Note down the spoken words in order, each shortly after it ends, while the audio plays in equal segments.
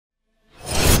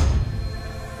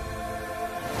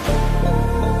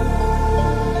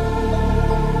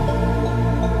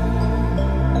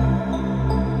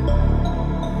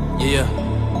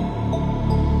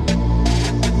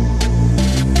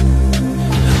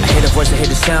words to hear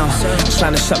the sound. It's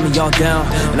trying to shut me all down,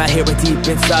 and I hear it deep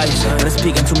inside, and it's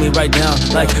speaking to me right now.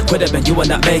 Like, quit it, man, you will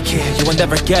not make it, you will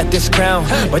never get this crown.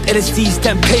 But it is these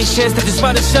temptations that just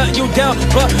try to shut you down.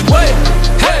 But wait,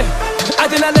 hey, I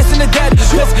did not listen to that,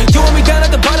 cause you want me down at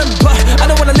the bottom. But I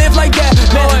don't wanna live like that,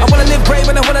 man. I wanna live brave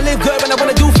and I wanna live good, and I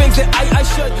wanna do things that I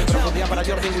should. Para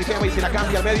Jordi y se la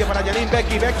cambia al medio para JANINE.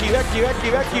 Beckie.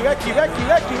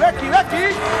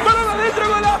 Balón adentro,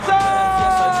 golazo.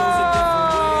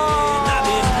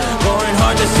 Going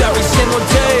hard just every single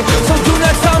day, so do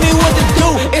not tell me what to do.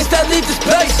 Instead, leave this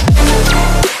place.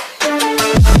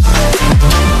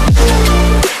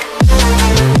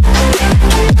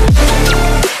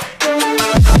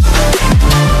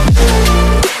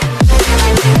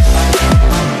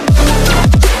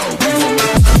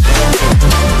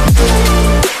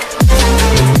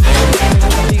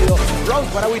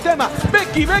 Para Huitema,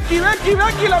 Beckie,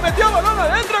 la metió, balón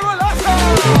adentro, golazo.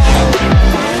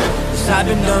 I've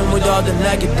been done with all the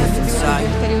negative inside,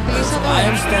 so I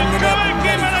am standing up and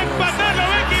ready for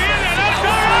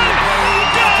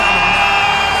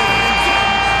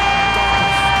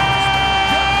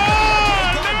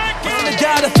it.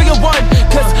 Gotta figure one,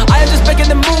 cause I am just making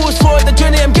the moves for the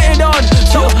journey I'm getting on.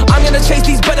 So I'm gonna chase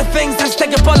these better things, let's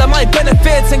take up all of my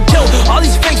benefits and kill all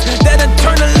these things that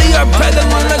internally are better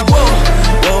than like, whoa,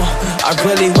 I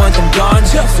really want them gone,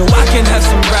 so I can have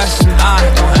some rest and I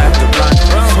don't have to run.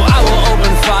 So I will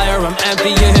open fire, I'm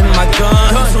emptying my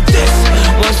gun. So this,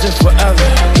 once and forever,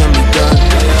 can be done.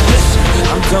 Listen,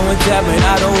 I'm done with that, but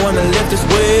I don't wanna live this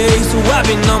way. So I've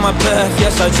been on my path,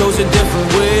 yes, I chose a different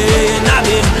way. And I've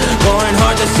been going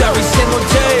hard just every single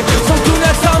day, so do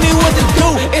not tell me what to do.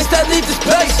 Instead, leave this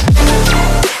place.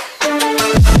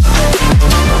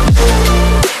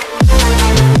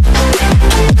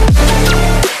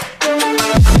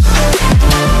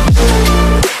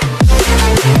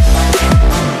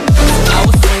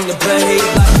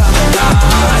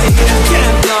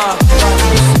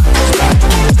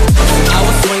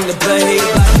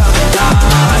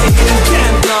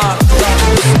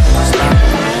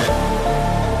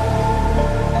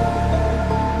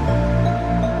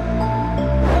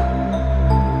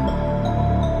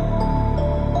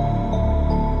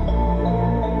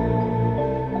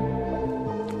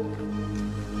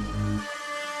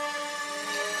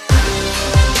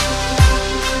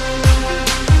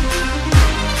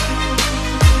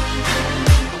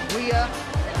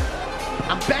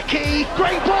 And Beckie,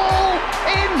 great ball,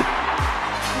 in!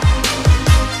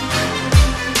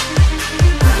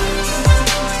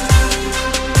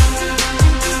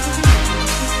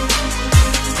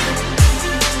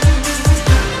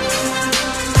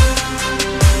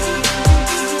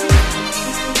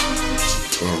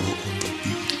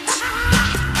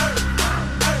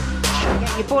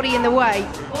 Get your body in the way.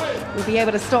 We'll be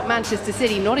able to stop Manchester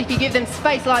City. Not if you give them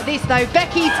space like this, though.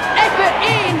 Beckie's effort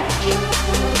in!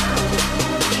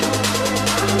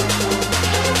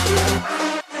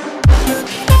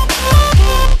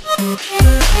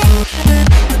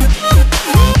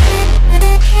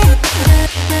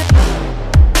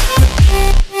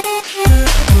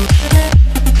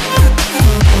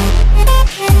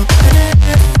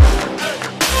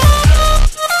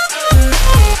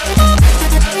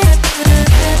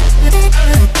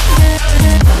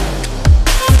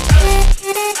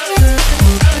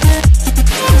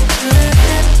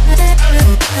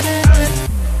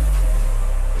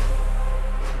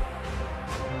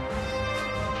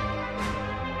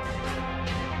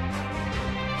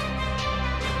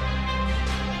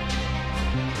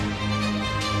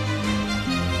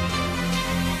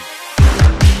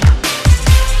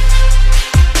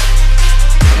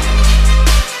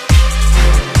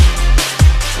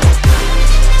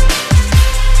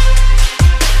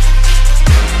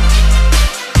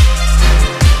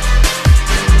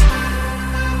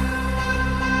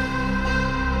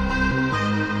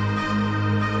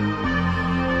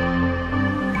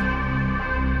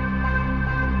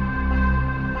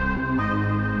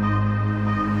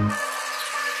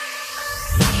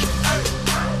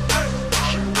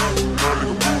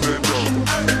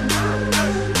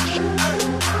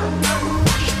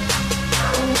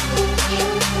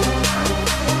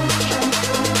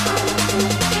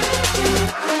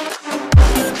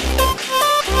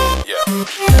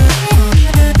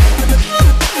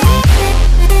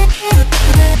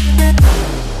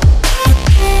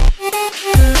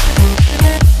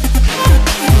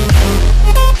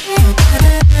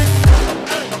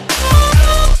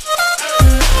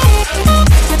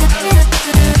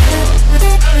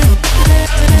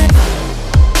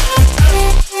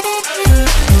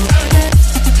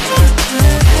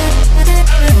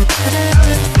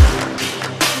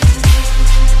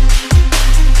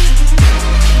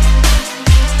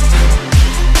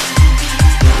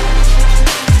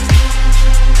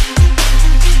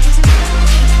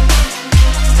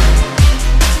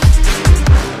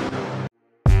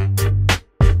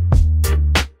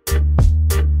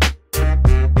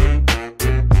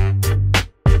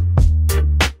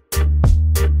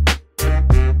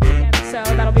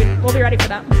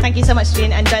 you so much,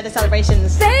 Jean. Enjoy the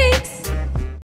celebrations. Thanks.